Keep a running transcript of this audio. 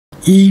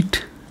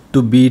Eat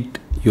to beat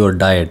your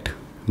diet.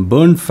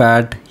 Burn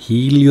fat,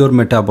 heal your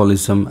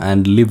metabolism,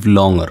 and live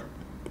longer.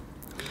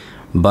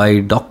 By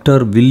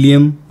Dr.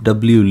 William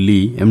W.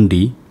 Lee,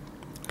 MD,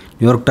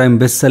 New York Times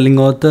best-selling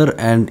author,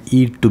 and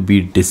Eat to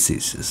Beat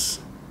Diseases.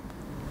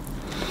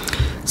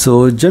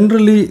 So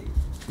generally,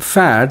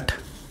 fat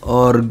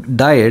or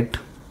diet,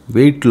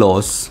 weight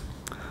loss,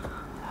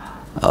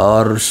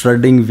 or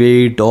shredding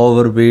weight,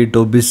 overweight,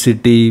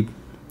 obesity,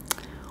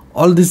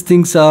 all these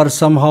things are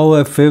somehow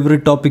a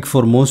favorite topic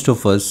for most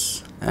of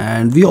us,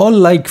 and we all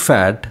like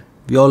fat.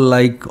 We all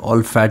like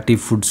all fatty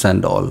foods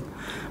and all,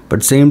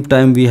 but same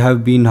time we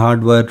have been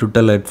hardwired to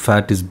tell that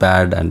fat is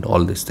bad and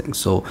all these things.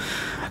 So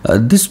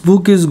this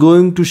book is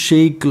going to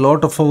shake a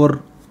lot of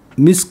our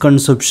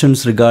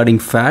misconceptions regarding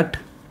fat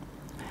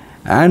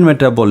and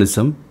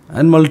metabolism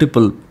and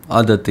multiple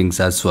other things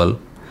as well.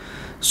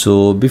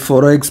 So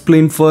before I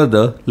explain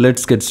further,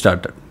 let's get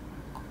started.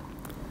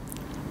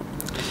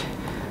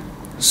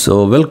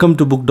 So welcome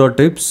to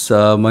Book.tips,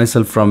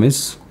 myself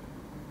Ramesh.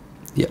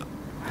 Yeah.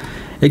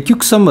 A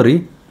quick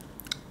summary.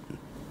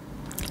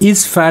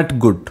 Is fat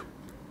good?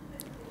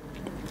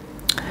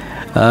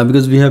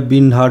 Because we have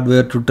been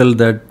hardwired to tell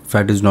that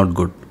fat is not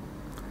good.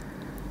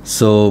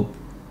 So,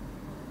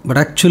 but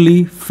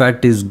actually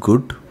fat is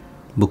good.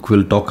 Book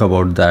will talk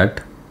about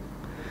that.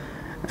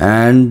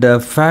 And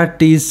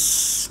fat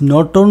is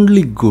not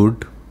only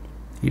good,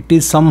 it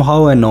is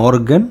somehow an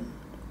organ,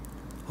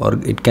 or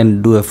it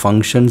can do a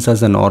functions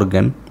as an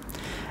organ,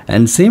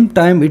 and same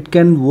time it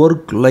can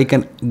work like a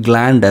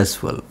gland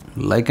as well,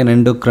 like an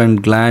endocrine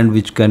gland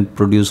which can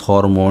produce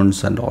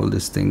hormones and all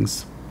these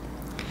things.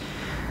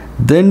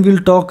 Then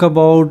we'll talk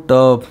about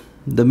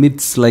the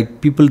myths,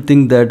 like people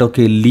think that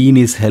okay, lean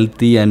is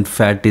healthy and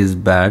fat is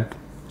bad.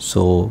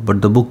 So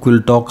but the book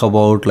will talk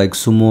about like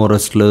sumo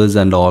wrestlers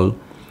and all.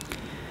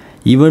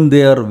 Even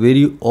they are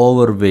very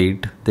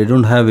overweight, they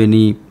don't have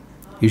any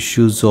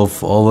issues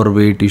of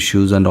overweight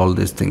issues and all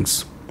these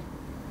things,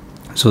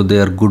 so they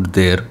are good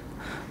there.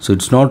 So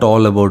it's not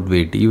all about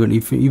weight. Even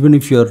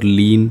if you are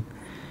lean,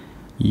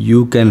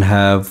 you can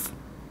have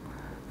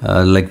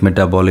like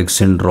metabolic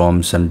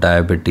syndromes and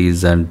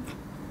diabetes and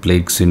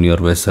plaques in your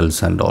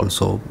vessels, and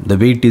also the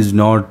weight is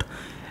not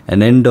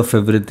an end of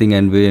everything,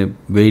 and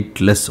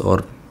weightless,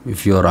 or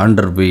if you are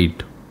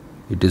underweight,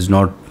 it is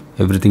not,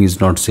 everything is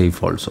not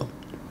safe also.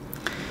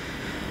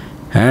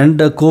 And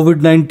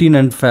COVID-19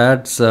 and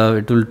fats,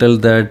 it will tell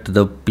that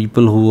the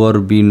people who are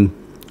been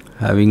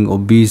having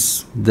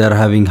obese, they are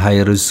having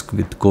high risk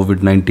with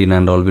COVID-19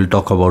 and all. We'll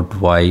talk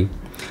about why.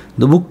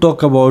 The book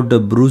talk about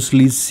Bruce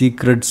Lee's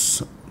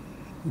secrets.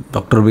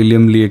 Dr.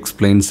 William Lee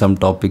explains some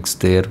topics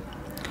there.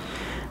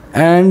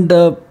 And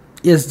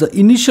yes, the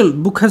initial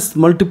book has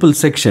multiple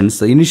sections.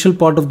 The initial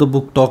part of the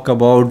book talk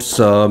about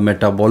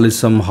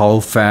metabolism, how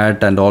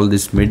fat and all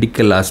this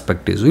medical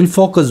aspect is. We'll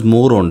focus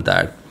more on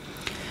that.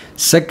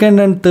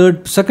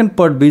 Second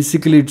part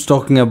basically it's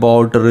talking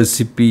about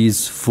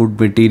recipes, food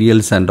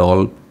materials and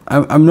all.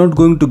 I'm not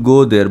going to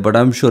go there, but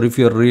I'm sure if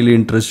you're really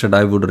interested,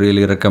 I would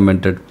really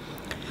recommend it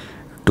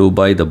to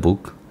buy the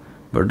book,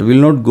 but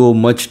we'll not go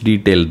much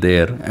detail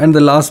there. And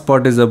the last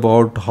part is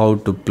about how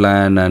to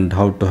plan and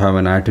how to have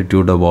an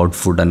attitude about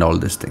food and all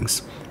these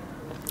things.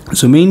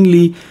 So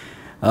mainly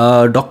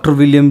Dr.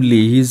 William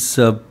Lee, he's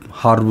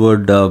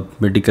Harvard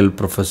medical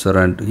professor,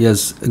 and he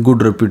has a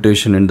good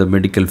reputation in the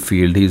medical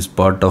field. He is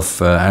part of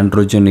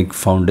androgenic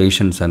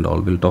foundations and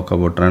all. We'll talk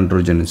about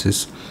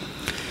androgenesis.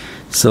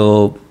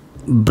 So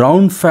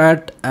brown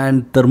fat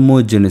and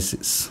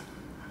thermogenesis.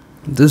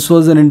 This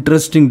was an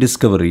interesting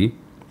discovery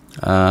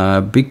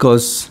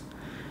because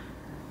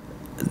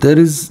there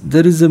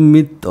is a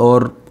myth,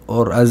 or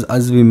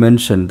as we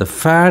mentioned, the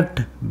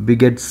fat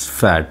begets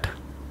fat.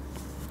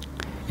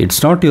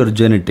 It's not your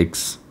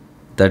genetics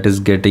that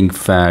is getting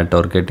fat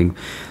or getting,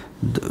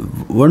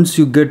 once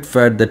you get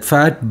fat, that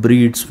fat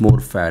breeds more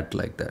fat,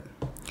 like that.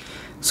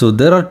 So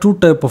there are two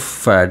type of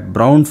fat,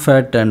 brown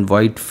fat and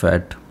white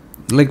fat.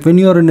 Like when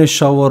you are in a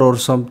shower or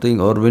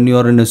something, or when you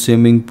are in a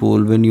swimming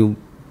pool, when you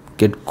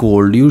get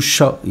cold, you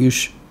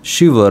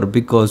shiver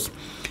because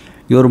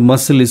your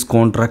muscle is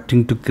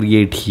contracting to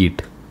create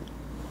heat.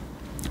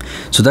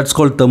 So that's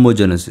called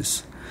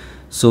thermogenesis.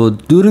 So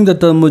during the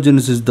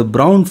thermogenesis, the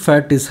brown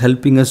fat is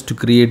helping us to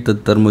create the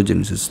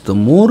thermogenesis. The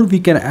more we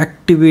can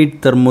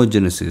activate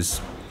thermogenesis,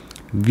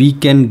 we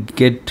can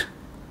get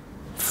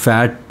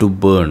fat to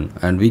burn,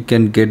 and we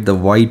can get the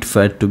white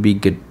fat to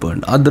get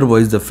burned.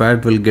 Otherwise the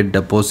fat will get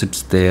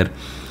deposits there,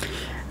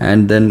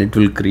 and then it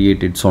will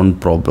create its own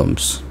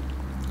problems.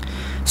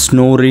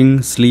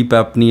 Snoring, sleep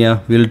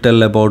apnea, we'll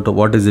tell about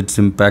what is its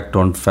impact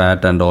on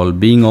fat and all.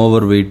 Being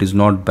overweight is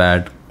not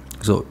bad.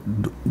 So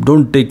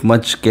don't take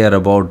much care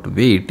about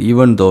weight,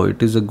 even though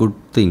it is a good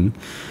thing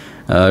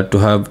to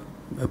have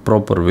a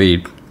proper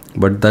weight,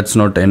 but that's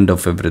not end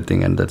of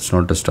everything, and that's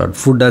not a start.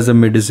 Food as a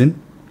medicine.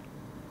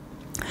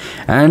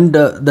 And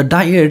the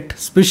diet,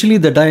 especially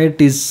the diet,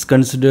 is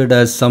considered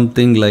as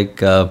something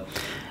like a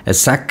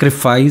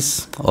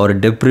sacrifice or a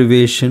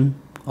deprivation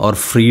or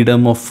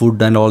freedom of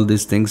food and all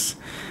these things.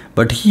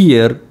 But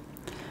here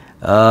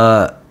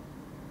uh,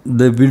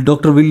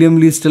 Dr. William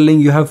Lee is telling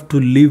you have to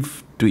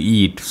live to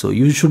eat. So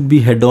you should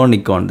be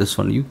hedonic on this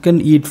one. You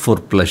can eat for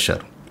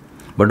pleasure.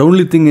 But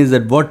only thing is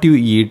that what you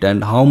eat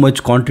and how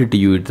much quantity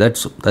you eat,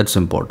 that's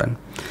important.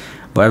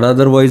 But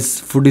otherwise,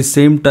 food is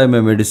same time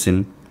a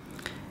medicine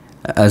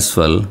as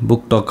well.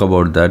 Book talk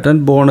about that,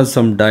 and bonus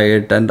some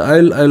diet, and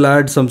I'll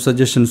add some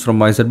suggestions from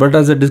my side. But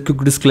as a quick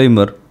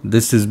disclaimer,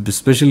 this is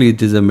especially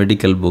it is a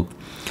medical book.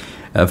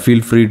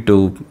 Feel free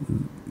to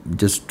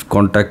just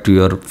contact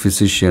your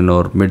physician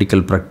or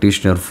medical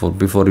practitioner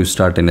before you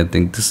start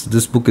anything.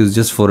 This book is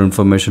just for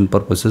information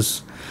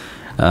purposes,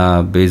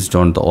 based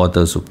on the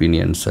author's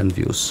opinions and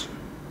views.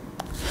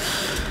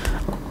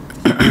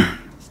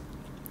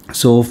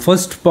 So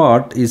first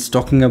part is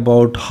talking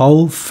about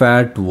how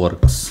fat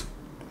works.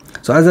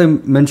 So as I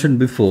mentioned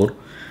before,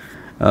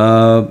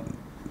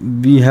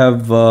 we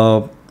have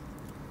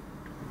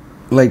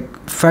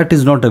fat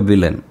is not a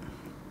villain,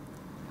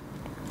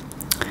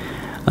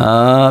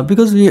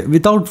 because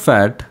without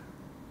fat,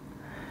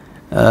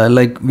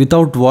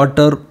 without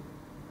water,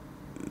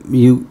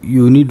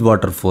 you need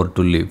water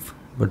to live,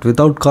 but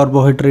without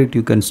carbohydrate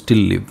you can still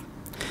live.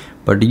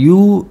 But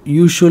you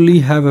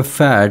usually have a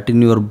fat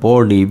in your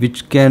body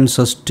which can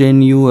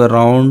sustain you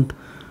around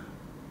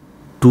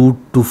 2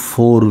 to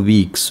 4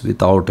 weeks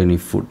without any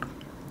food,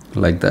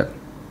 like that.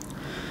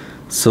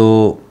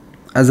 So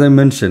as I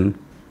mentioned,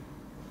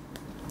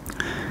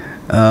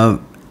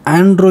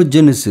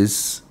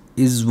 androgenesis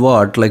is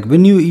what, like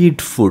when you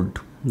eat food,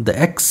 the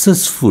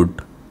excess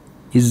food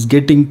is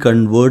getting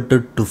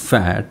converted to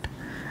fat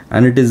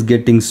and it is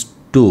getting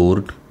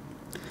stored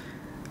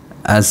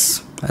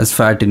as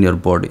fat in your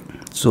body.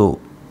 So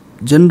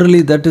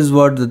generally that is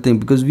what the thing,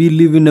 because we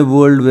live in a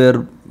world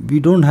where we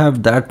don't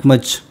have that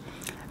much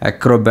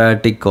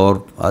acrobatic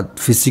or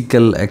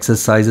physical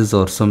exercises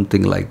or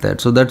something like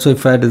that. So that's why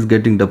fat is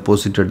getting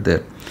deposited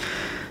there.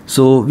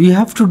 So we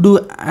have to do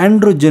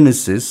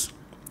androgenesis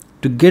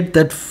to get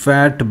that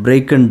fat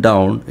broken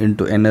down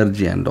into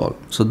energy and all.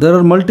 So there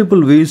are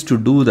multiple ways to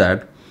do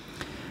that.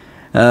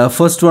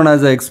 First one,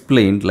 as I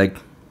explained, like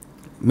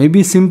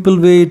maybe simple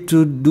way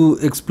to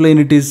explain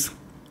it is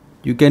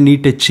you can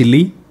eat a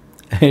chili.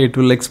 It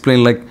will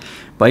explain, like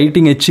by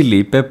eating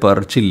a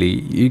pepper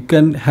chili, you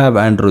can have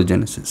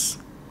androgenesis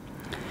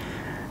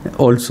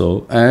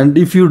also. And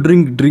if you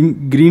drink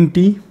green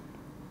tea,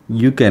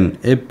 you can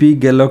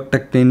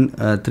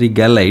epigalactoline 3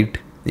 gallite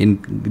in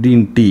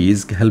green tea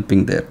is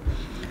helping there.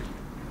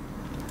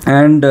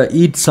 And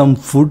eat some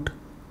food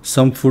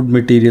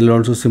material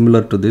also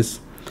similar to this.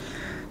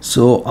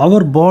 So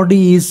our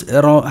body is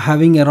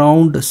having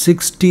around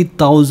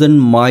 60,000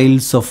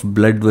 miles of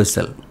blood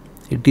vessel.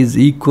 It is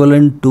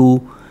equivalent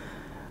to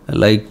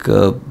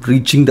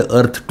reaching the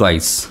earth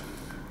twice.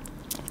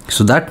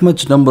 So that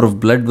much number of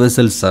blood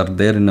vessels are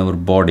there in our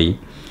body.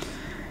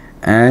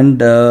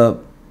 And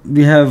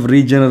we have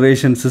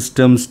regeneration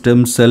systems,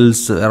 stem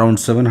cells, around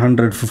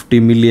 750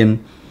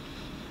 million.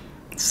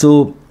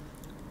 So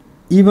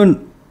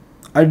even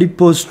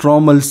adipose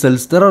stromal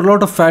cells, there are a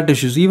lot of fat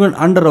tissues even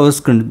under our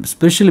skin,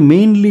 especially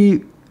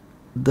mainly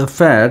the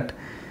fat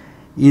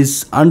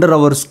is under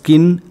our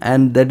skin,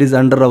 and that is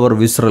under our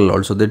visceral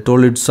also. They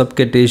told it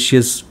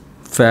subcutaneous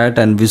fat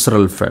and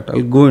visceral fat.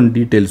 I'll go in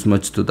details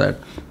much to that.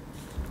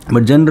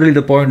 But generally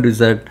the point is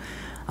that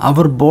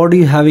our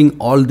body having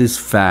all this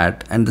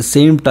fat, and the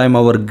same time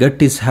our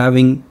gut is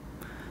having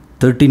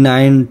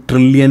 39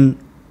 trillion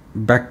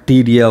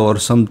bacteria or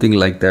something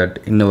like that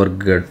in our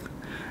gut.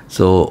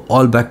 So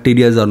all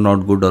bacteria are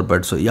not good or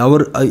bad. So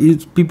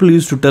people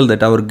used to tell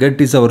that our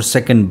gut is our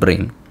second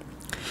brain.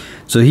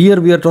 So here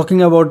we are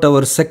talking about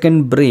our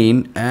second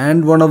brain,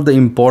 and one of the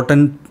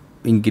important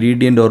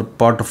ingredient or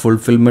part of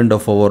fulfillment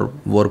of our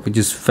work, which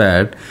is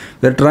fat.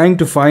 We are trying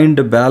to find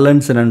a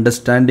balance and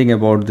understanding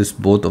about this,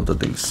 both of the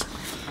things.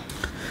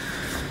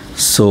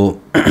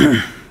 So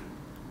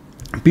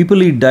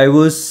people eat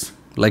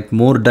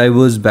more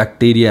diverse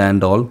bacteria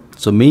and all.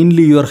 So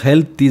mainly your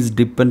health is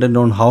dependent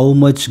on how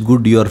much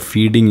good you are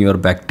feeding your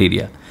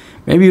bacteria.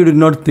 Maybe you did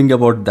not think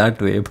about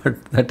that way,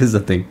 but that is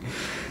the thing.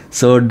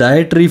 So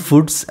dietary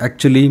foods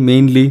actually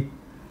mainly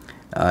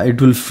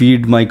it will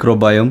feed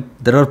microbiome.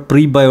 There are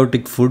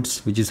prebiotic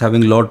foods which is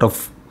having lot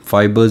of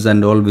fibers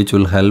and all, which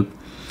will help.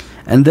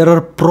 And there are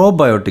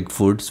probiotic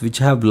foods which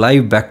have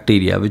live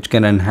bacteria which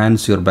can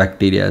enhance your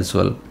bacteria as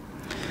well.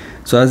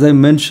 So as I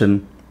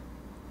mentioned,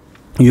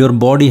 your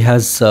body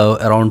has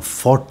around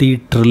 40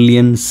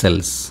 trillion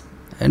cells,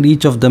 and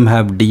each of them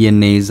have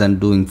DNAs and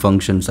doing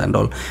functions and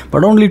all,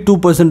 but only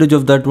 2%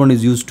 of that one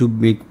is used to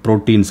make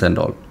proteins and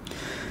all.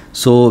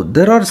 So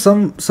there are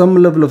some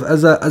level of,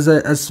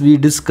 as we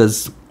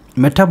discussed,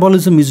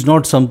 metabolism is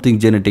not something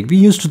genetic. We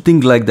used to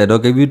think like that.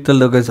 Okay, we tell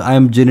the guys, I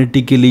am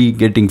genetically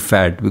getting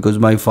fat because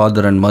my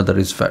father and mother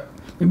is fat.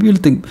 Maybe you'll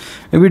think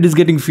maybe it is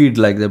getting feed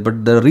like that,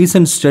 but the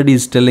recent study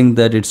is telling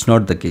that it's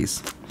not the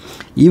case.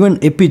 Even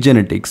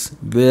epigenetics,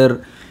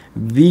 where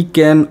we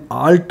can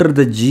alter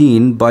the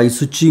gene by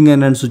switching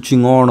in and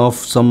switching on of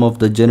some of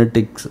the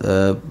genetics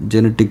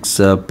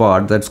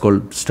part. That's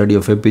called study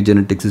of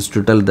epigenetics, is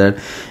to tell that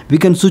we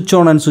can switch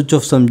on and switch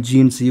off some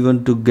genes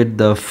even to get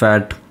the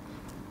fat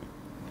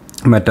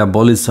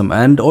metabolism.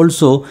 And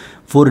also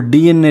for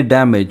DNA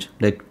damage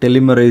like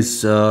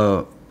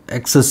telomerase,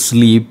 excess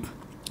sleep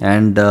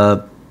and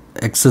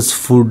excess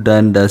food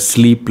and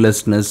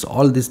sleeplessness,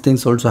 all these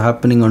things also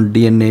happening on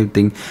DNA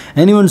thing,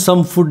 and even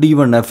some food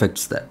even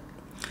affects that.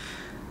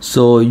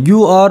 So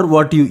you are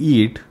what you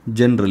eat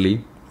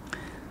generally.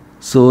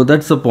 So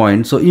that's the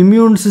point. So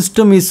immune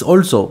system is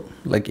also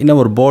like in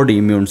our body,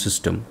 immune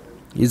system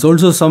is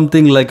also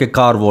something like a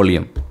car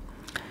volume.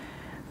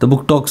 The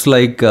book talks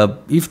like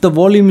if the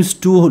volume is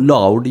too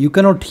loud, you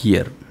cannot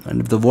hear, and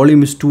if the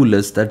volume is too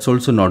less, that's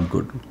also not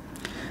good.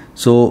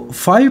 So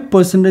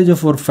 5%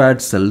 of our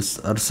fat cells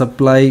are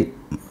supply,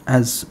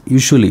 as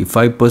usually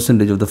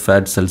 5% of the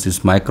fat cells is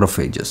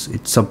macrophages.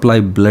 It supply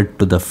blood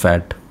to the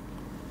fat.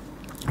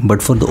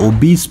 But for the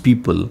obese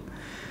people,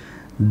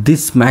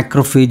 this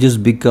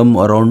macrophages become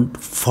around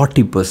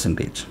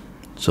 40%.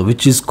 So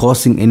which is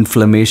causing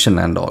inflammation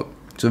and all.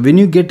 So when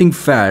you're getting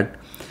fat,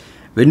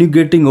 when you're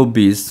getting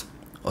obese,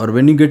 or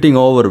when you're getting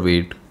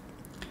overweight,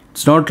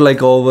 it's not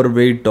like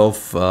overweight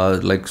of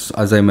like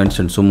as I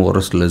mentioned, sumo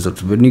wrestlers.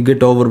 When you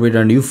get overweight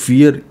and you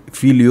feel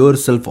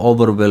yourself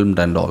overwhelmed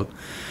and all,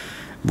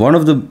 one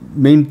of the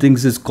main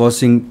things is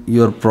causing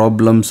your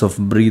problems of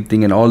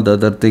breathing, and all the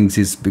other things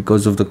is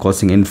because of the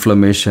causing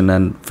inflammation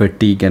and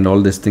fatigue, and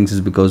all these things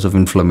is because of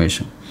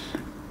inflammation.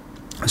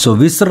 So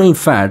visceral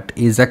fat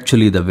is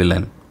actually the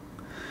villain.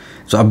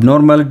 So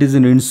abnormalities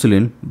in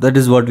insulin, that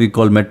is what we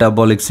call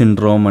metabolic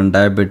syndrome and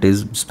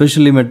diabetes.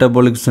 Especially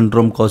metabolic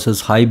syndrome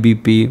causes high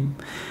BP,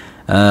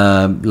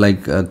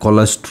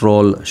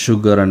 cholesterol,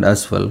 sugar, and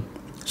as well.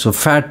 So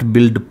fat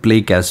build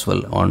plaque as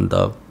well on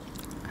the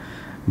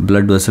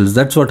blood vessels.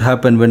 That's what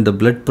happens when the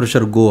blood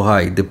pressure go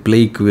high. The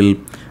plaque will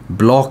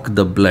block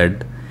the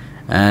blood,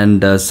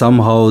 and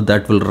somehow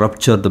that will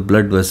rupture the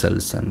blood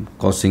vessels and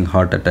causing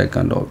heart attack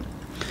and all.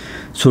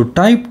 So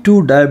type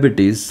 2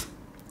 diabetes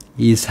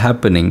is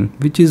happening,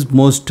 which is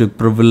most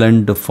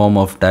prevalent form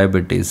of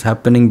diabetes,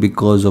 happening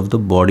because of the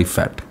body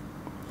fat.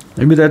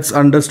 Maybe that's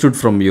understood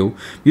from you.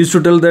 You used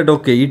to tell that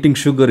okay, eating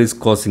sugar is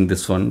causing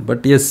this one,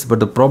 but yes, but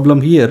the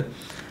problem here,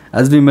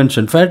 as we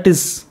mentioned, fat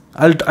is,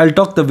 I'll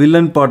talk the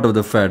villain part of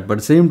the fat,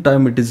 but same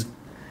time it is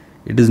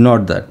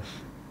not that.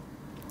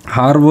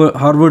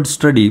 Harvard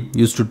study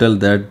used to tell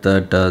that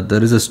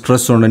there is a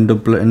stress on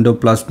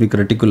endoplasmic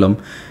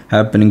reticulum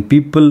happening.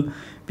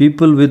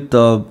 People with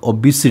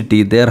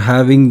obesity, they are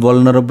having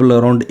vulnerable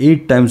around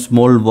 8 times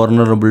more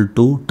vulnerable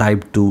to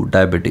type 2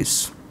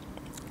 diabetes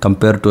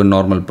compared to a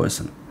normal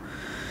person.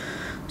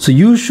 So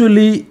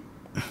usually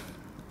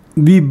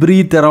we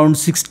breathe around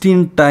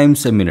 16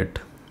 times a minute.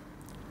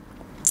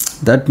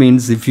 That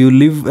means if you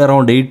live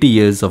around 80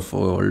 years of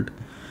old,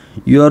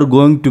 you are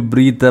going to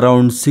breathe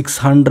around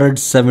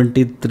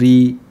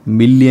 673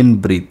 million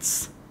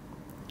breaths.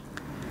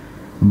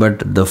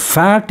 But the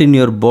fat in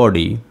your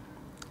body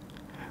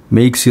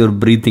makes your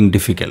breathing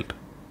difficult.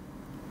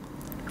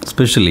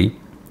 Especially,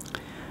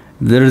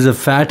 there is a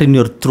fat in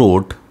your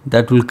throat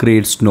that will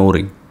create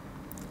snoring.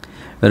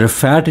 There is a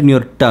fat in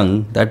your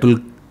tongue that will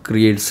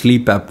create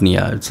sleep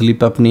apnea. Sleep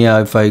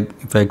apnea,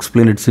 if I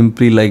explain it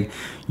simply, like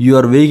you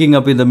are waking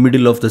up in the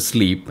middle of the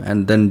sleep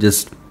and then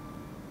just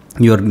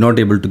you are not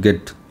able to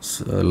get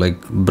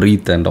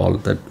breathe and all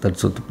that.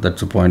 That's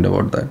the point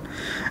about that.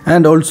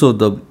 And also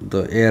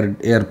the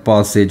air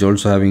passage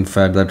also having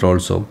fat, that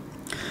also.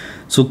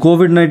 So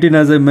COVID-19,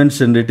 as I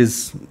mentioned, it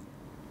is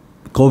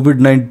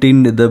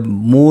COVID-19, the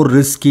more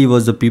risky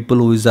was the people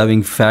who is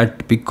having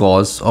fat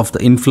because of the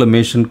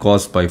inflammation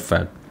caused by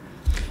fat.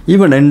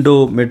 Even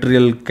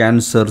endometrial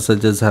cancer,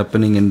 such as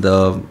happening in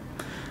the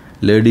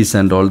ladies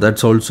and all,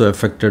 that's also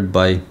affected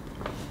by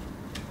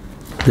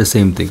the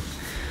same thing.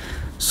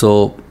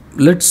 So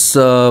let's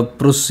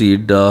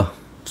proceed.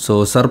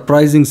 So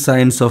surprising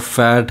signs of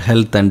fat,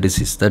 health and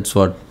disease. That's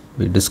what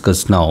we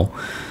discussed now.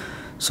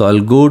 So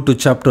I'll go to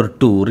chapter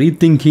 2,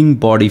 Rethinking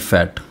Body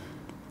Fat.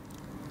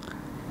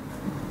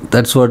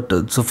 That's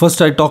what. So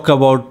first I talk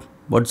about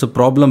what's the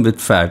problem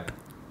with fat.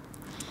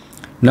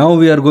 Now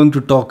we are going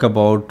to talk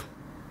about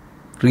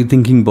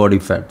rethinking body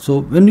fat.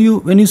 So when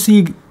you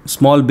see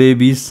small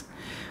babies,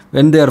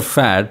 when they are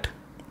fat,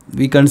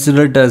 we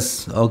consider it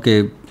as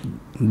okay,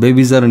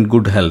 babies are in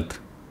good health.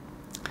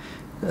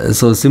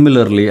 So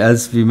similarly,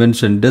 as we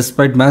mentioned,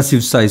 despite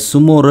massive size,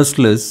 sumo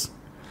wrestlers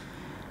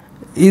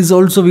is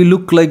also, we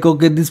look like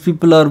okay, these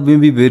people are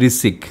maybe very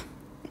sick,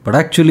 but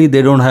actually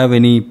they don't have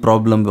any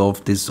problem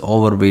of this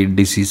overweight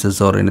diseases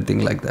or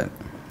anything like that.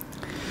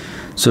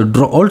 So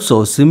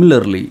also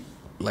similarly,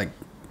 like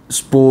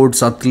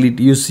sports athlete,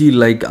 you see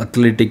like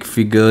athletic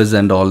figures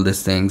and all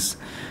these things.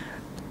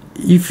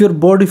 If your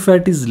body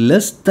fat is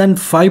less than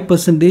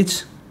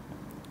 5%,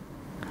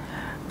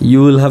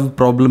 you will have a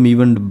problem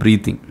even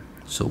breathing.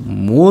 So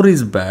more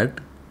is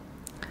bad,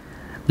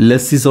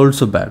 less is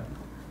also bad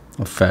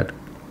of fat.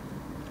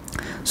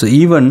 So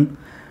even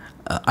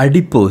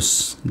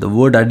adipose, the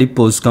word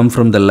adipose come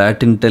from the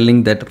Latin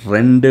telling that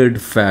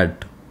rendered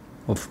fat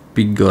of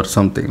pig or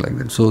something like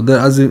that. So there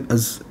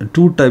as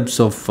two types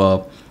of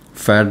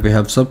fat. We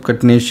have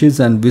subcutaneous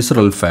and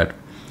visceral fat.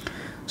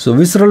 So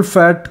visceral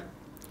fat,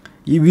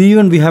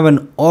 we have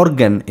an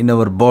organ in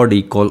our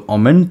body called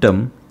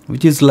omentum,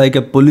 which is like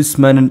a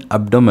policeman in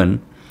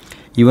abdomen.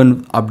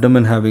 Even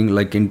abdomen having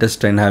like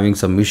intestine having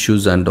some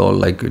issues and all,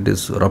 like it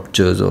is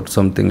ruptures or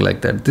something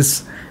like that.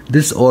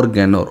 This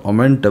organ or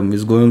omentum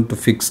is going to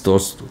fix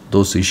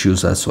those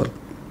issues as well.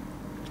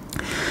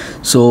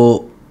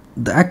 So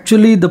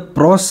actually the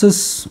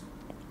process,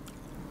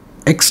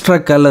 extra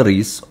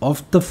calories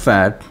of the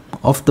fat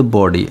of the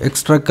body,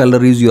 extra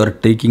calories you are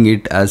taking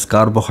it as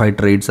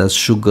carbohydrates, as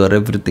sugar,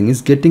 everything is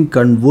getting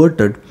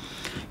converted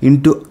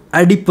into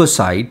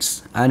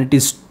adipocytes and it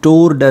is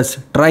stored as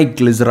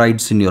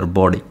triglycerides in your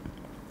body.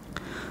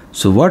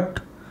 So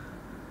what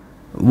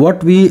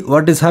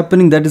is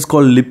happening, that is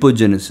called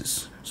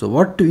lipogenesis. So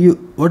what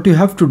you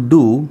have to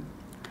do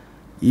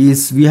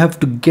is we have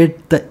to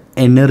get the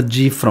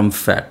energy from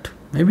fat.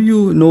 Maybe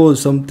you know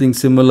something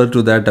similar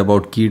to that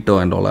about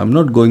keto and all. I'm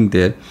not going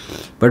there,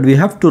 but we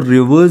have to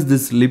reverse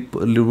this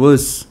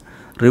reverse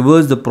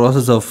the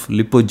process of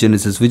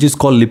lipogenesis, which is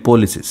called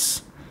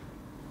lipolysis.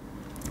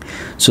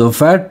 So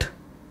fat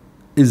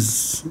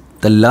is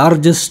the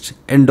largest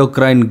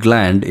endocrine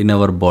gland in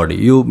our body.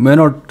 You may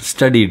not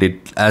studied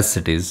it as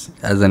it is,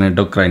 as an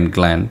endocrine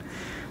gland,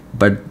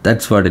 but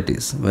that's what it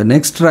is. When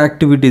extra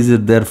activities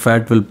is there,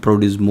 fat will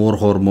produce more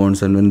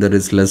hormones, and when there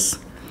is less,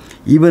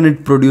 even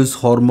it produces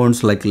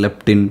hormones like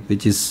leptin,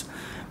 which is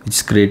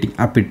creating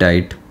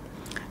appetite,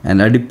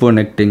 and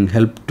adiponectin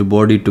help the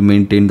body to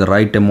maintain the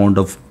right amount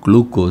of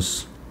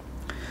glucose.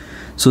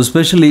 So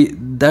especially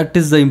that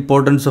is the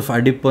importance of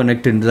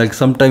adiponectin. Like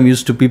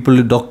sometimes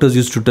doctors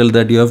used to tell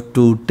that you have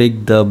to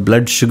take the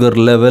blood sugar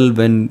level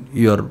when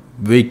you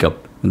wake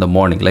up in the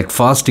morning, like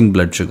fasting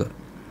blood sugar.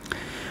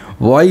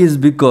 Why is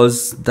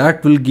because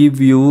that will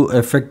give you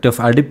effect of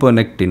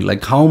adiponectin,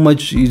 like how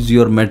much is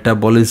your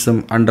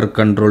metabolism under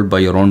control by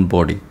your own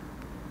body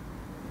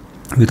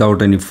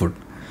without any food.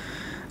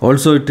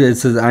 Also it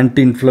is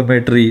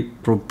anti-inflammatory,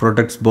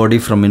 protects body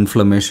from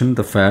inflammation,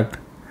 the fat.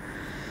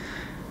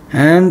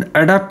 And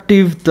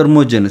adaptive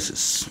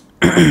thermogenesis.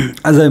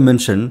 As I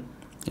mentioned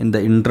in the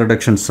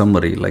introduction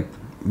summary, like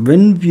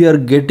when we are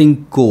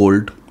getting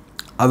cold,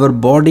 our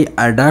body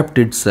adapts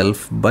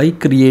itself by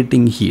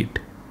creating heat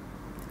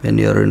when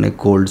you are in a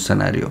cold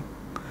scenario.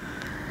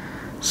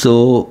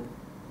 So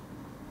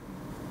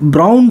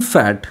brown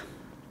fat,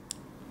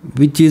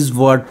 which is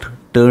what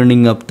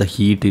turning up the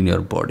heat in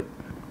your body.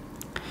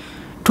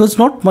 It was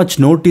not much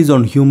noticed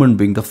on human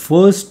being. The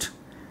first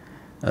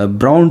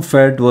brown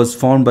fat was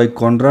found by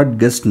Konrad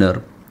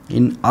Gessner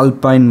in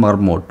alpine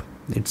marmot.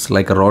 It's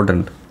like a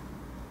rodent.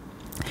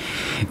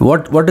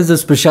 What is the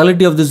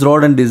speciality of this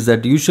rodent is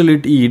that usually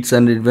it eats,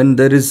 and when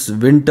there is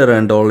winter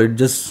and all, it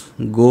just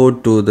go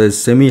to the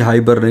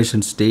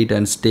semi-hibernation state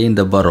and stay in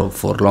the burrow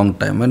for a long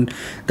time, and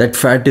that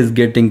fat is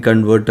getting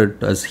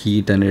converted as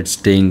heat and it's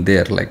staying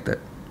there like that.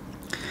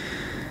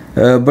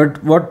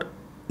 But what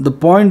the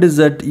point is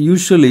that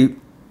usually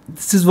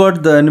this is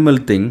what the animal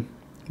thing,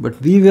 but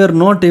we were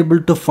not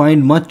able to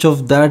find much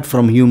of that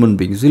from human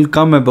beings. We'll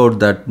come about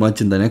that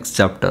much in the next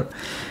chapter,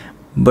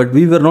 but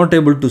we were not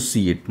able to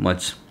see it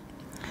much.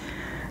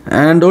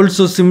 And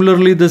also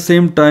similarly, the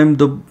same time,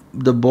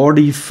 the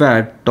body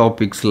fat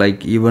topics,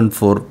 like even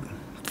for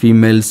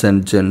females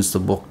and gents, the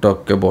book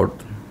talk about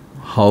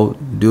how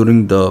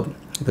during the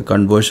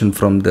conversion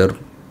from their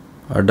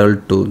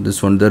adult to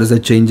this one, there is a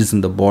changes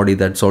in the body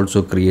that's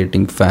also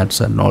creating fats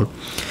and all.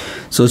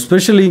 So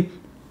especially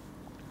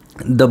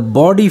the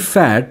body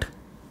fat,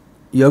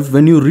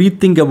 when you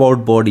rethink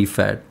about body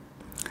fat,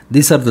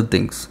 these are the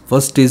things.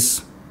 First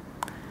is,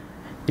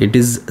 it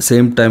is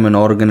same time an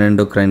organ,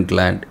 endocrine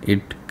gland.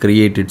 It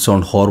creates its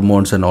own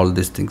hormones and all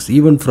these things.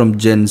 Even from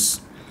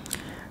gents,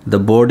 the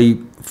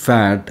body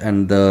fat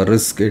and the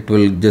risk, it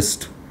will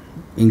just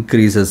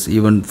increases.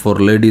 Even for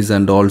ladies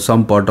and all,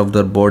 some part of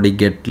their body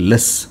get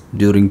less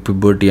during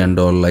puberty and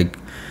all, like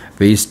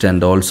waist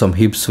and all, some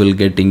hips will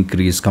get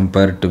increased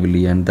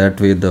comparatively, and that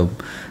way the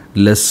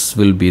less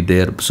will be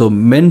there. So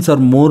men are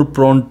more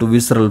prone to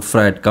visceral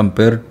fat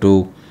compared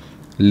to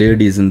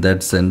ladies in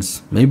that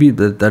sense. Maybe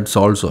that's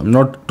also, I'm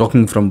not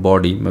talking from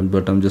body,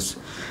 but I'm just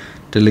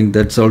telling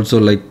that's also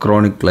like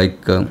chronic, like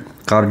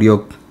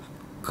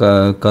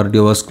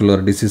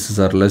cardiovascular diseases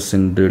are less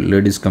in the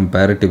ladies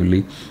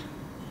comparatively.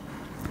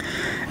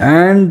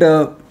 And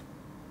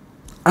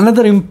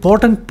another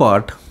important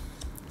part,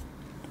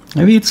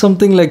 maybe it's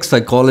something like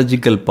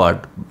psychological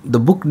part. The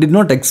book did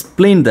not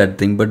explain that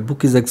thing, but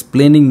book is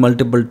explaining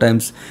multiple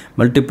times,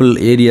 multiple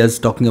areas,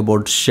 talking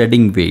about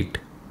shedding weight.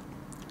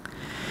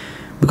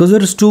 Because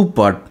there is two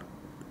part,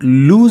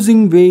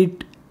 losing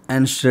weight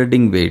and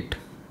shedding weight.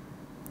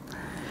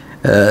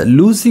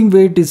 Losing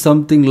weight is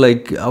something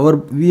like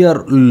we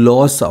are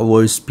loss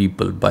averse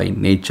people by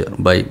nature,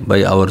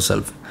 by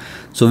ourselves.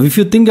 So if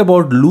you think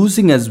about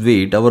losing as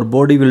weight, our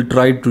body will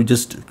try to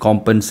just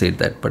compensate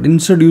that. But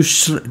instead you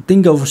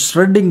think of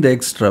shredding the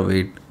extra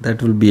weight.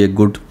 That will be a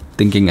good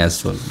thinking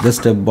as well.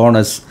 Just a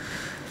bonus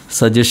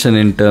suggestion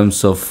in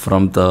terms of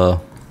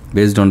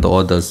based on the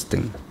author's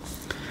thing.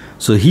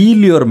 So heal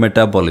your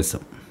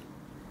metabolism.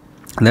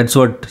 That's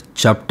what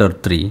chapter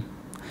 3.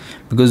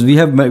 Because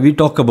we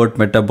talk about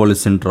metabolic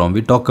syndrome,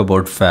 we talk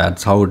about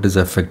fats, how it is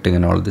affecting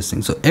and all these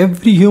things. So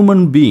every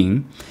human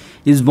being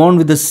is born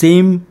with the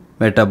same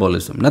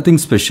metabolism, nothing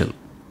special.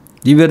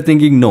 We were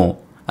thinking, no,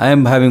 I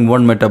am having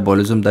one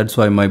metabolism, that's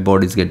why my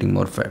body is getting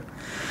more fat.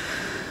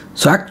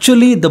 So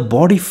actually the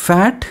body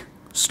fat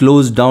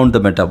slows down the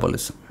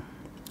metabolism.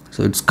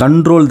 So it's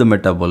control the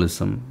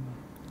metabolism.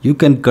 You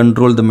can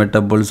control the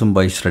metabolism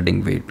by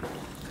shredding weight.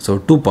 So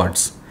 2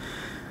 parts.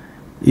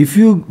 If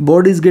your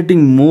body is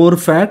getting more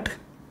fat,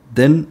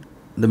 then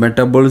the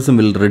metabolism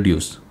will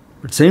reduce.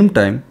 At the same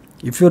time,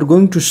 if you are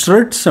going to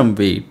shred some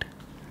weight,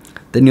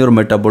 then your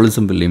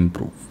metabolism will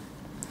improve.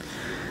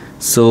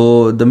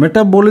 So the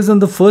metabolism,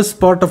 the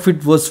first part of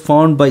it was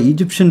found by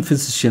Egyptian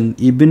physician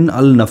Ibn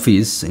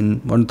al-Nafis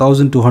in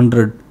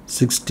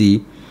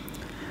 1260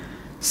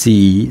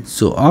 CE.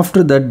 So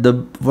after that,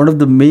 one of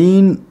the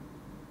main,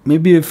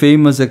 maybe a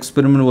famous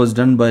experiment was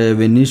done by a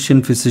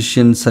Venetian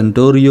physician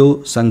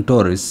Santorio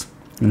Sanctoris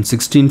in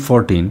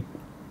 1614.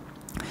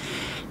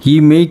 He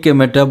make a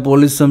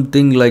metabolism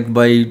thing like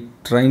by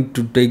trying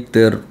to take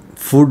their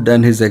food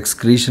and his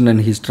excretion,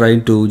 and he's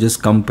trying to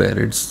just compare.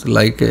 It's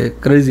like a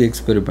crazy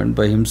experiment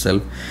by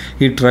himself.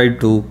 He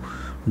tried to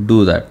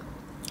do that.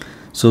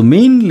 So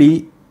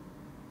mainly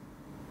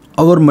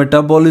our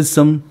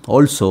metabolism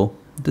also,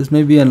 this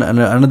may be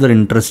another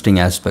interesting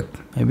aspect.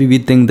 Maybe we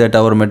think that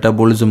our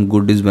metabolism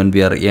good is when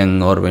we are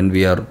young or when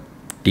we are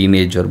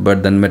teenager,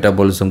 but then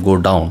metabolism go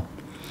down.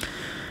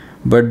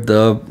 But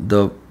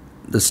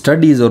the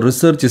studies or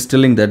research is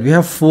telling that we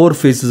have 4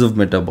 phases of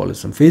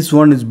metabolism. Phase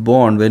 1 is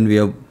born when we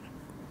are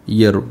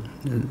year,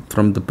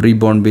 from the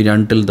pre-born baby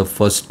until the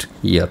first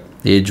year,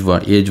 age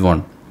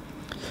 1.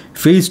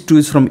 Phase 2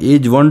 is from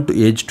age 1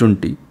 to age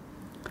 20.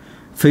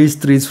 Phase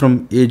 3 is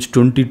from age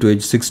 20 to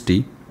age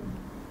 60.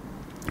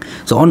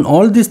 So on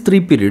all these 3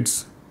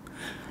 periods,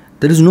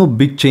 there is no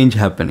big change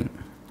happening.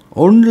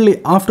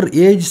 Only after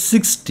age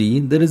 60,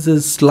 there is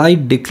a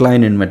slight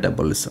decline in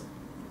metabolism.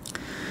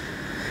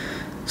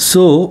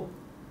 So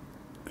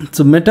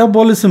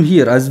metabolism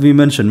here, as we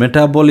mentioned,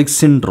 metabolic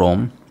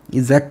syndrome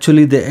is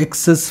actually the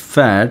excess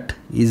fat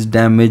is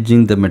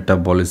damaging the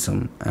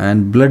metabolism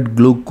and blood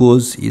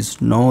glucose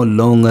is no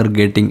longer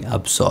getting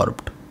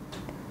absorbed.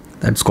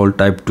 That's called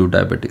type 2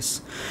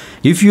 diabetes.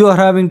 If you are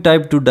having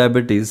type 2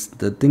 diabetes,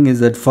 the thing is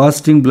that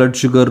fasting blood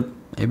sugar,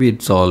 maybe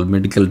it's all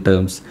medical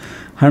terms,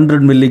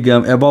 100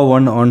 milligram, above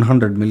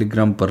 100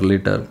 milligram per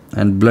liter,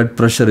 and blood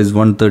pressure is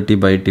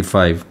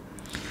 130/85.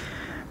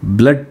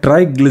 Blood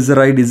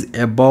triglyceride is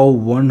above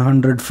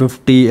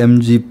 150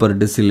 mg per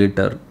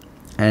deciliter,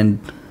 and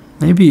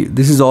maybe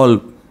this is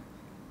all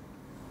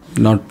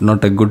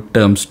not a good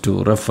terms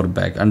to refer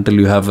back until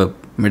you have a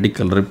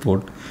medical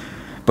report.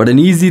 But an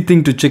easy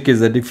thing to check is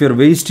that if your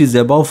waist is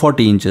above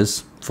 40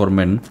 inches for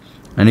men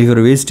and if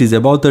your waist is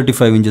above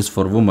 35 inches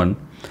for women,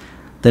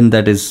 then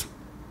that is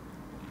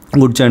a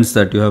good chance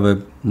that you have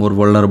a more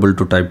vulnerable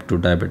to type 2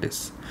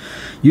 diabetes.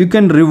 You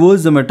can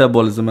reverse the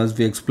metabolism as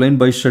we explained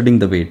by shedding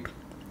the weight.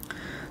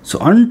 So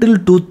until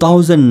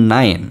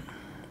 2009,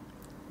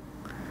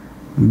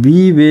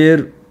 we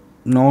were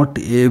not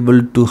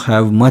able to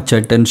have much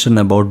attention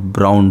about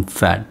brown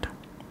fat.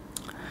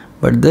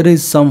 But there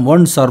is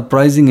one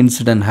surprising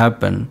incident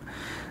happened.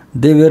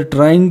 They were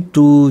trying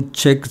to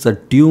check the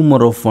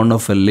tumor of one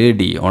of a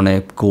lady on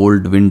a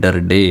cold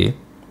winter day.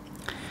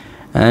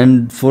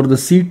 And for the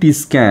CT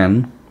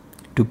scan,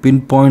 to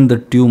pinpoint the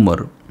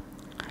tumor,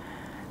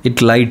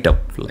 it light up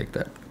like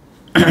that.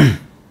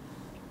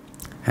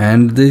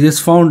 And they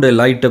just found a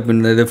light up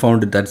in there. They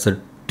found that's a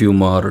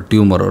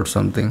tumor or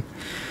something.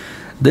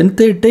 Then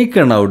they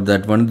taken out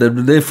that one.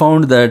 They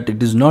found that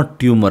it is not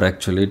tumor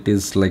actually. It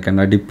is like an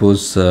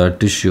adipose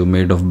tissue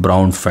made of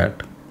brown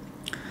fat.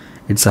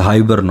 It's a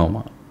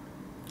hibernoma.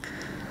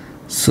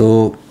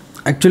 So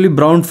actually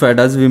brown fat,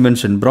 as we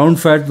mentioned, brown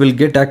fat will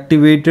get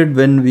activated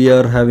when we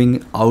are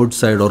having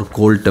outside or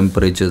cold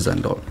temperatures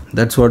and all.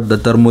 That's what the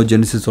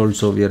thermogenesis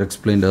also we are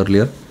explained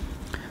earlier.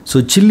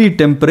 So chilly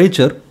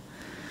temperature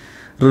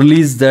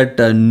release that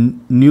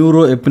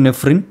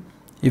neuroepinephrine.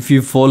 If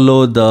you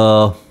follow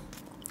the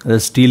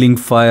Stealing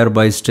Fire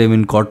by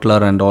Steven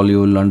Kotler and all,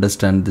 you will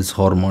understand this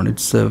hormone.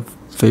 It's a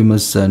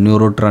famous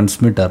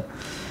neurotransmitter.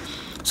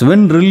 So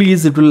when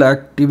released, it will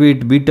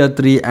activate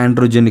beta-3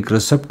 androgenic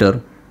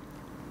receptor.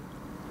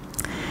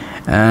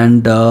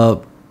 And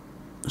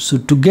so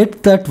to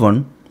get that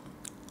one,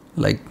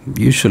 like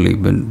usually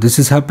when this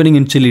is happening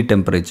in chilly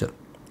temperature,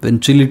 when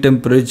chilly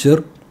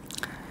temperature,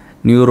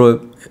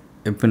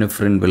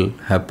 neuroepinephrine will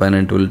happen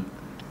and will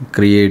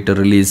create a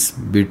release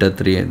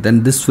beta-3,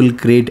 then this will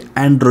create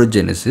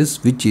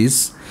androgenesis, which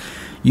is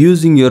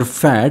using your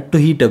fat to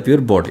heat up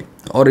your body.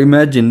 Or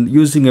imagine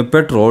using a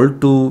petrol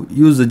to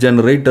use a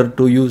generator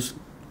to use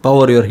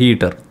power your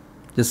heater.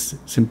 Just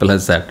simple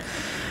as that.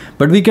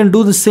 But we can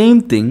do the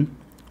same thing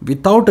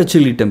without a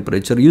chilly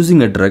temperature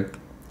using a drug,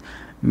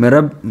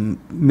 mirabegron.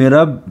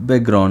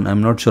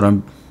 I'm not sure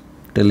I'm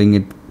telling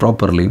it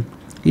properly.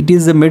 It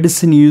is a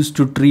medicine used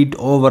to treat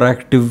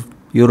overactive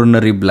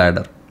urinary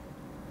bladder.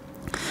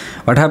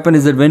 What happens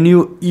is that when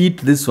you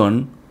eat this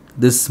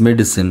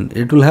medicine,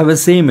 it will have a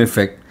same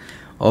effect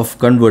of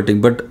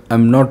converting, but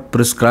I'm not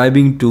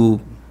prescribing to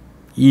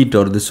eat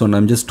or this one.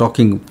 I'm just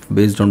talking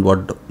based on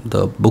what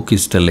the book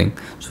is telling.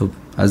 So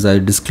as I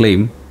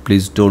disclaim,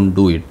 please don't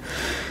do it.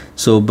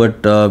 So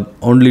but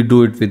only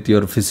do it with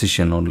your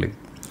physician only.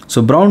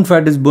 So brown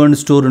fat is burned,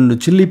 stored into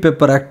chili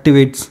pepper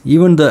activates,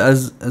 even the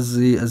as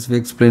we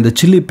explained, the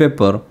chili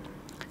pepper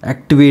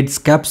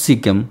activates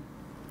capsicum.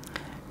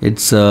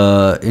 It's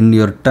in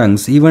your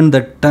tongues. Even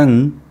the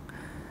tongue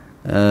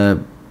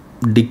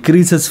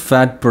decreases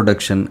fat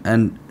production,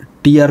 and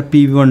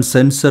TRP1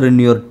 sensor in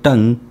your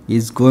tongue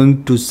is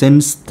going to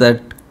sense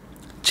that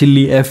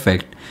chili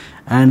effect,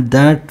 and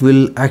that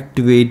will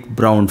activate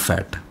brown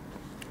fat.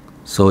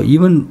 So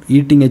even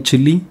eating a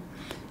chili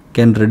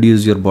can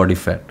reduce your body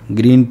fat.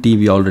 Green tea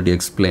we already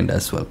explained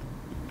as well.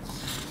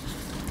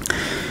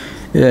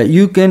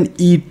 You can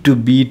eat to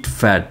beat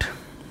fat.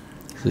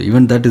 So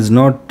even that is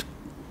not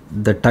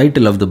the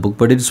title of the book,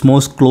 but it's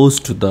most close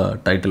to the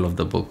title of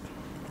the book.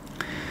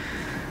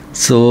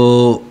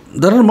 So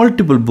there are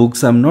multiple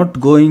books. I'm not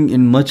going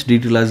in much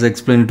detail. As I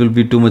explained, it will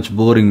be too much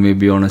boring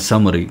maybe on a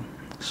summary.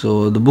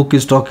 So the book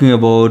is talking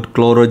about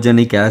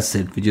chlorogenic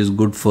acid, which is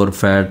good for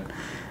fat.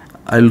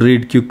 I'll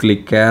read quickly.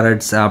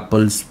 Carrots,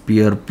 apples,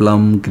 pear,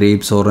 plum,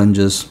 grapes,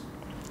 oranges,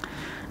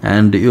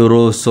 and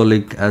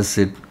urosolic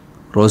acid,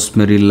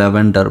 rosemary,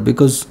 lavender.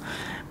 Because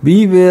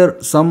we were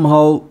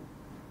somehow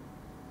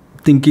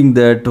thinking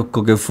that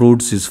okay,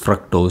 fruits is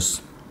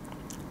fructose,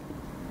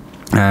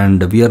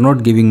 and we are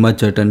not giving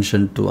much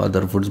attention to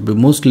other foods, but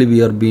mostly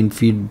we are being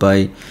fed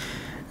by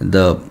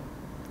the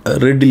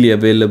readily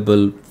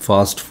available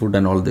fast food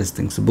and all these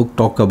things. The book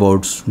talk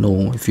about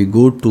no, if you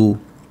go to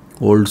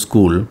old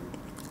school,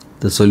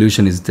 the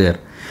solution is there.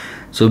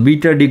 So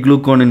beta D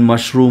glucan in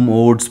mushroom,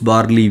 oats,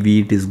 barley,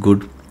 wheat is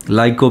good.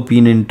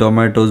 Lycopene in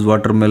tomatoes,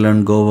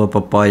 watermelon, guava,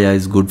 papaya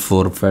is good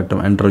for fat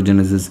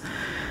androgenesis.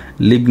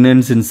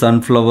 Lignans in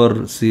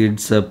sunflower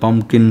seeds,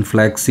 pumpkin,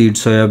 flaxseed,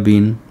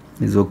 soybean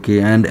is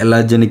okay. And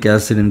ellagic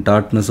acid in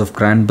tartness of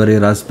cranberry,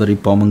 raspberry,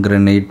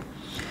 pomegranate.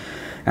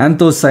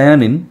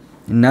 Anthocyanin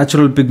in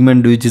natural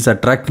pigment which is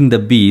attracting the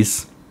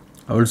bees,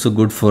 also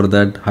good for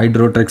that.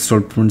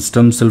 Hydroxystrobin,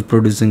 stem cell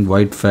producing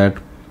white fat.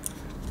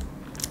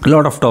 A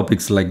lot of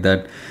topics like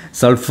that.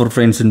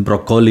 Sulforaphane in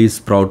broccoli,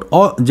 sprout.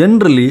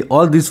 Generally,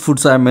 all these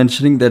foods I am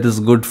mentioning that is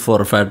good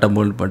for fat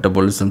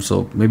metabolism.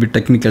 So maybe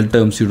technical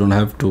terms you don't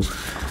have to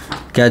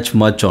catch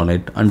much on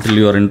it until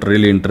you are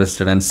really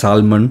interested. And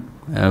salmon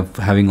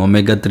having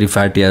omega-3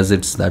 fatty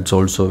acids. That's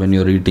also when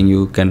you're eating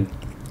you can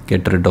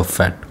get rid of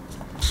fat.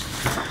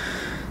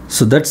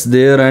 So that's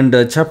there. And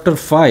chapter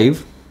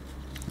 5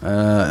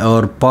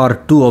 or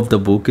part 2 of the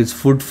book is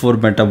food for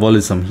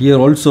metabolism. Here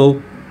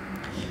also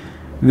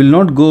will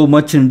not go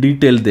much in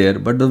detail there,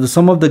 but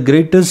some of the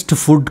greatest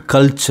food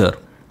culture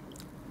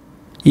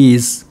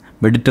is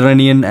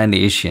Mediterranean and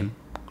Asian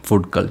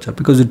food culture,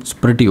 because it's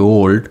pretty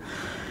old,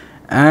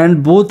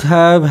 and both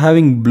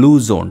having blue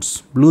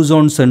zones. Blue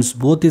zone sense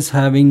both is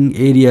having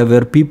area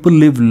where people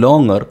live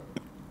longer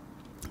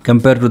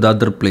compared to the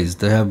other place.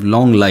 They have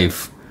long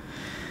life.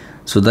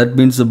 So that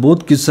means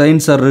both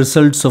cuisines are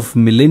results of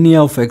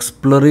millennia of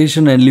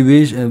exploration,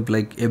 elevation,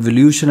 like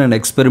evolution and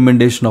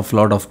experimentation of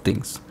lot of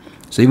things.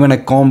 So even a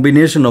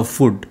combination of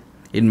food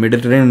in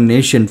Mediterranean and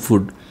Asian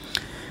food,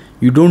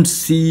 you don't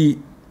see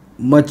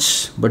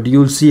much, but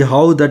you'll see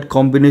how that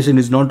combination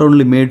is not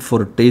only made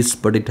for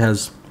taste, but it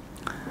has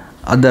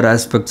other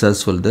aspects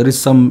as well. There is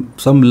some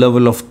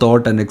level of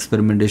thought and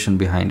experimentation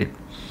behind it.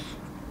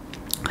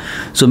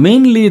 So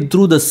mainly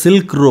through the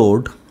Silk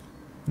Road,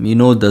 you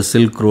know, the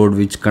Silk Road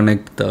which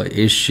connect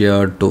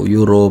Asia to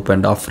Europe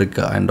and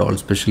Africa and all,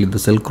 especially the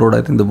Silk Road.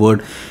 I think the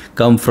word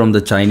come from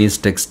the Chinese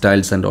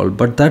textiles and all,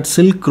 but that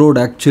Silk Road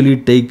actually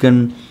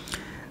taken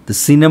the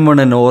cinnamon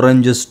and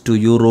oranges to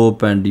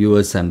Europe and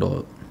US and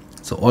all.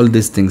 So all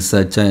these things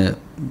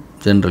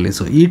generally.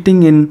 So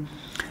eating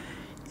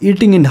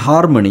in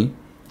harmony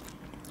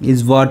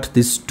is what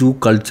these two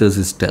cultures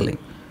is telling.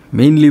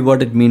 Mainly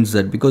what it means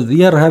that because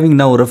we are having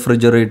now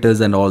refrigerators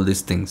and all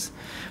these things,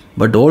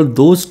 but all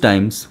those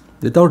times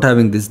without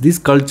having this, these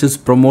cultures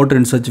promoted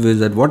in such ways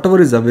that whatever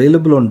is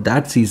available on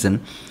that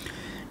season,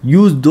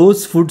 use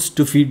those foods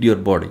to feed your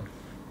body.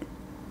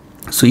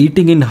 So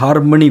eating in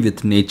harmony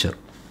with nature.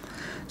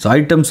 So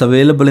items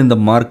available in the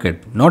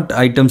market, not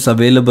items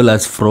available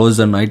as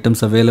frozen,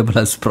 items available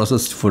as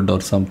processed food or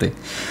something.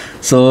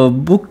 So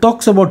book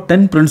talks about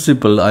 10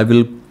 principles. I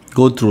will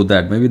go through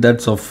that. Maybe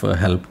that's of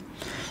help.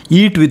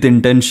 Eat with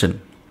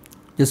intention.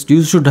 Just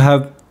you should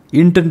have,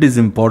 intent is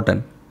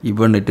important.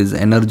 even it is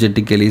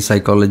energetically,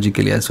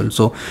 psychologically as well.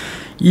 So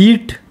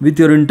eat with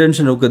your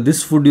intention. Okay,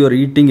 this food you are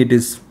eating, it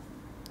is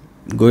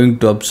going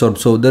to absorb.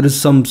 So there is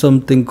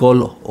something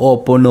called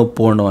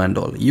oponopono and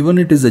all. Even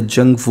it is a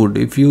junk food,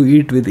 if you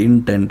eat with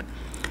intent,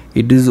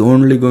 it is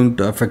only going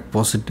to affect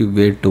positive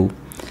way too.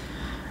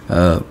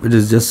 It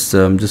is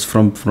just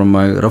from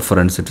my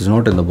reference. It is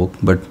not in the book,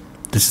 but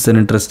this is an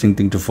interesting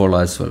thing to follow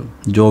as well.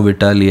 Joe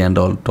Vitale and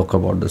all talk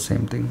about the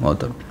same thing,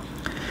 author.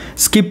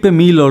 Skip a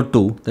meal or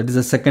two. That is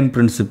the second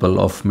principle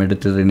of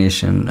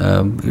Mediterranean.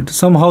 It is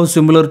somehow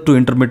similar to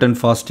intermittent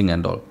fasting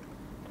and all.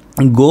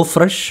 Go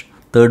fresh.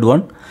 Third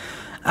one.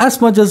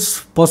 As much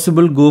as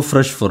possible, go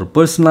fresh for.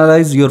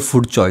 Personalize your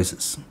food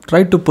choices.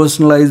 Try to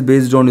personalize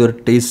based on your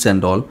tastes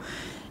and all.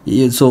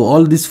 So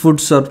all these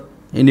foods are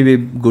anyway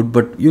good,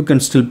 but you can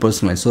still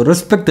personalize. So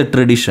respect the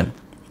tradition.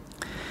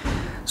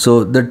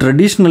 So the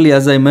traditionally,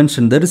 as I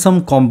mentioned, there is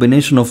some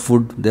combination of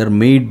food. They are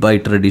made by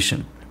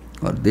tradition,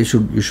 or you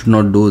should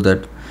not do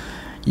that.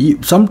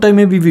 Sometime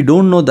maybe we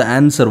don't know the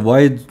answer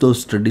why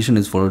those tradition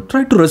is followed.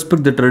 Try to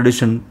respect the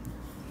tradition.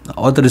 The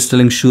author is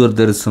telling, sure,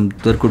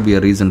 there could be a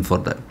reason for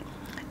that.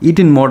 Eat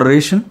in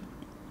moderation.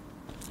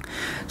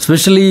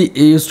 Especially,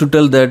 he used to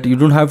tell that you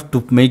don't have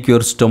to make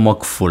your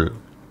stomach full.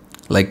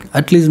 Like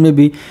at least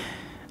maybe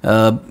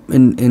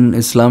in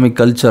Islamic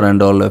culture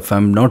and all, if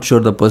I'm not sure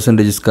the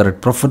percentage is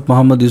correct, Prophet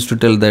Muhammad used to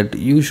tell that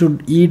you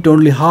should eat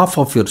only half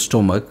of your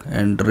stomach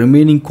and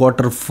remaining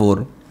quarter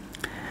for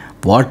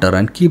water,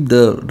 and keep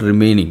the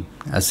remaining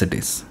as it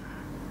is.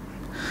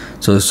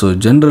 So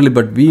generally,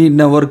 but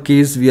in our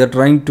case, we are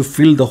trying to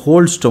fill the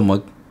whole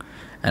stomach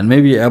and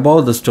maybe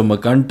above the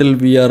stomach. Until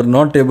we are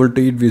not able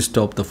to eat, we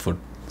stop the food.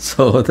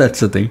 So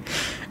that's the thing.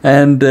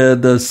 And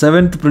the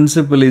seventh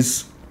principle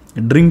is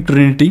drink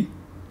Trinity.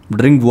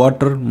 Drink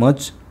water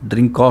much,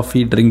 drink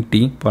coffee, drink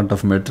tea, part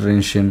of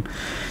Mediterranean.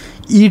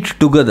 Eat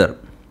together.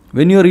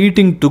 When you are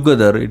eating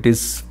together, it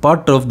is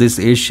part of this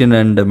Asian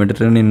and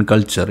Mediterranean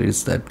culture,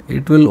 is that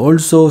it will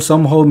also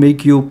somehow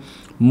make you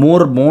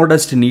more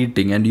modest in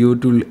eating, and you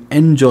will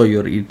enjoy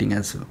your eating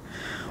as well.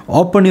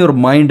 Open your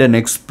mind and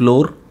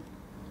explore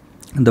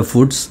the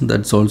foods.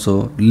 That's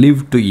also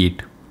live to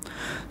eat.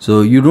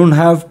 So you don't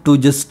have to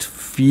just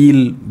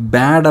feel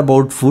bad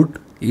about food.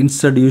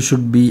 Instead, you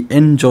should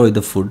enjoy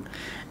the food.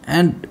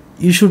 And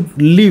you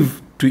should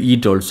live to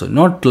eat also,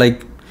 not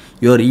like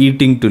you are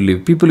eating to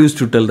live. People used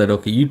to tell that,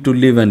 okay, eat to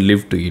live and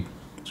live to eat.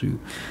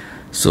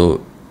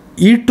 So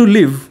eat to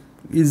live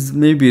is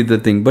maybe the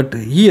thing. But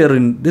here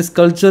in this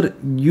culture,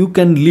 you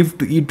can live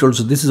to eat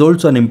also. This is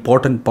also an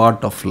important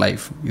part of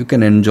life. You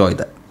can enjoy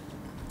that.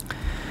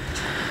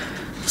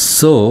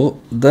 So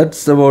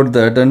that's about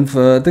that. And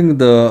I think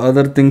the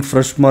other thing,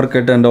 fresh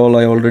market and all,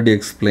 I already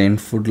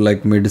explained. Food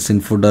like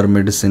medicine, food or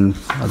medicine,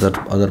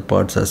 other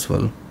parts as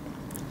well.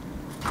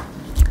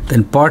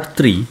 Then part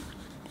 3,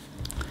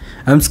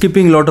 I'm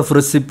skipping a lot of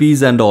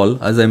recipes and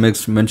all. As I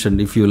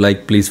mentioned, if you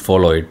like, please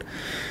follow it.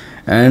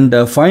 And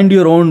find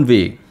your own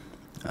way,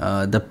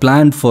 the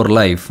plan for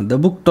life. The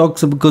book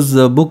talks, because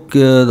the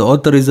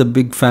author is a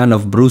big fan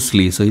of Bruce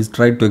Lee. So he's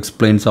tried to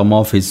explain some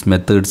of his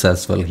methods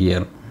as well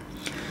here.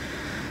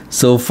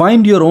 So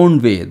find your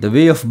own way, the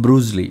way of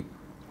Bruce Lee.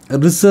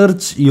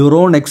 Research your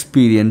own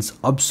experience,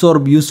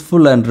 absorb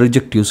useful and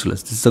reject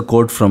useless. This is a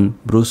quote from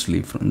Bruce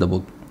Lee from the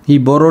book. He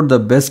borrowed the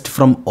best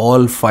from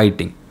all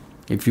fighting.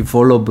 If you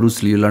follow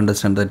Bruce Lee, you'll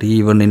understand that he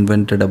even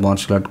invented a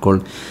martial art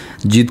called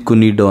Jeet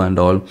Kune Do and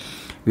all,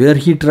 where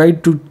he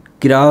tried to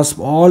grasp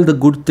all the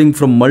good thing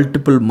from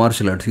multiple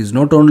martial arts. He's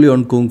not only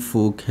on Kung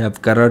Fu, he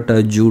have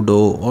Karate,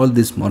 Judo, all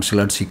these martial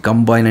arts. He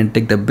combine and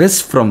take the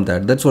best from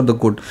that. That's what the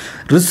quote.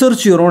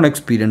 Research your own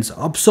experience,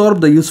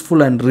 absorb the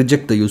useful and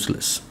reject the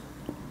useless.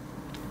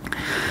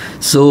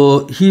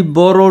 So he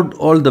borrowed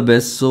all the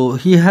best. So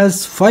he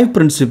has 5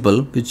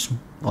 principles which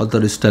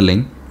author is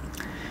telling.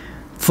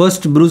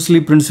 First Bruce Lee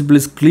principle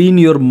is clean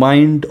your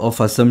mind of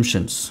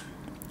assumptions.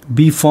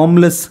 Be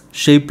formless,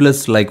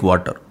 shapeless like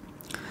water.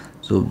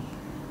 So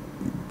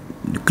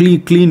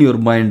clean your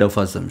mind of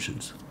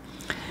assumptions.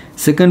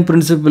 Second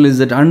principle is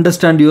that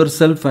understand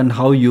yourself and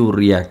how you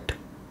react.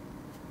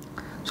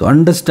 So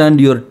understand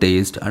your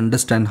taste,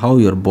 understand how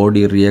your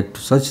body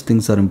reacts. Such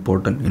things are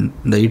important in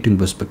the eating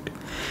perspective.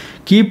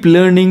 Keep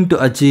learning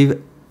to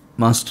achieve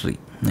mastery.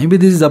 Maybe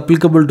this is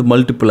applicable to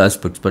multiple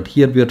aspects, but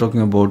here we are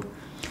talking about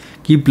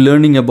keep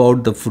learning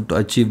about the food to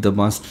achieve the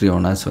mastery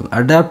on as well.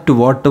 Adapt to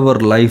whatever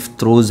life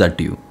throws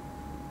at you.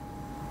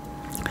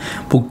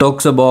 Book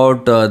talks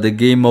about the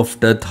game of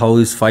death, how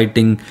he's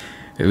fighting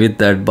with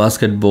that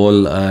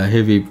basketball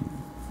heavy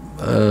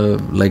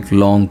like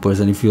long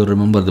person. If you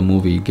remember the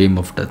movie Game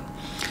of Death.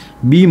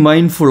 Be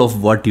mindful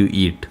of what you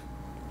eat.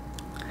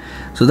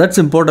 So that's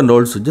important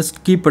also.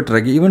 Just keep a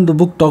track. Even the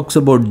book talks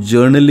about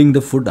journaling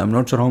the food. I'm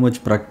not sure how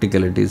much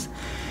practical it is.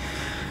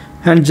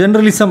 And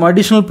generally some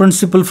additional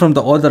principle from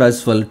the author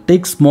as well.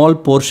 Take small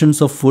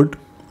portions of food.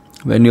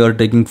 When you are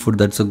taking food,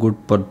 that's a good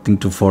thing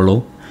to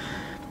follow.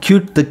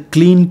 Cute the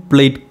clean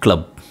plate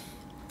club.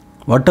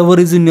 Whatever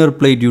is in your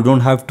plate, you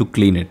don't have to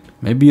clean it.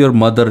 Maybe your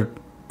mother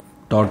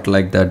taught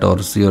like that, or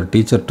your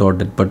teacher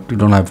taught it, but you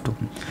don't have to.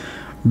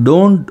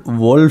 Don't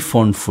wolf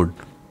on food.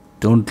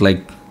 Don't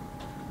like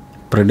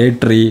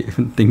predatory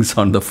things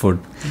on the food.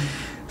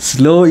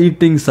 Slow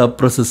eating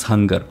suppresses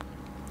hunger.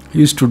 I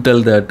used to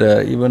tell that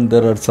even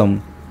there are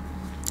some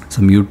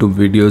YouTube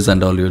videos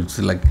and all, it's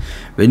like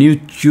when you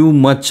chew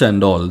much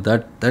and all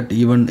that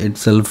even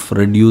itself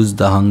reduce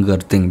the hunger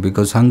thing,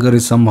 because hunger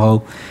is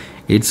somehow,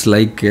 it's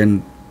like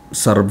an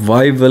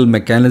survival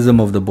mechanism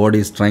of the body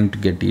is trying to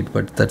get eat,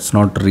 but that's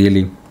not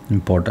really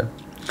important.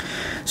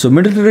 So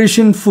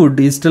Mediterranean food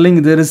is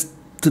telling there is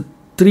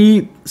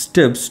 3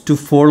 steps to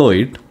follow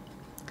it.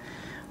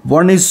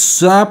 One is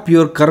swap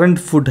your current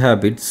food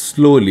habits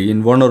slowly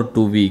in 1 or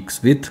 2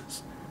 weeks with,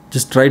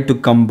 just try to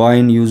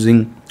combine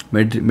using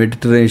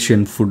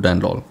Mediterranean food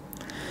and all.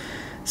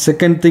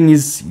 Second thing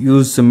is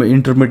use some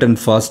intermittent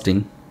fasting,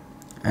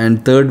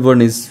 and third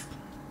one is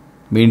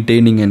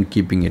maintaining and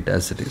keeping it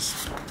as it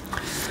is.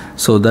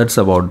 So that's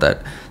about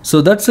that.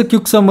 So that's a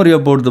quick summary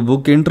about the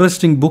book.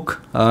 Interesting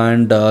book,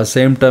 and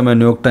same time a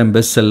New York Times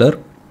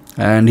bestseller.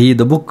 And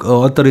the book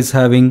author is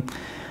having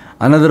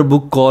another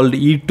book called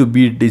Eat to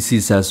Beat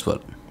Disease as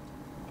well.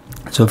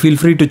 So feel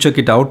free to check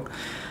it out.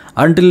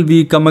 Until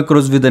we come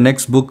across with the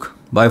next book,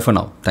 bye for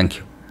now. Thank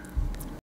you.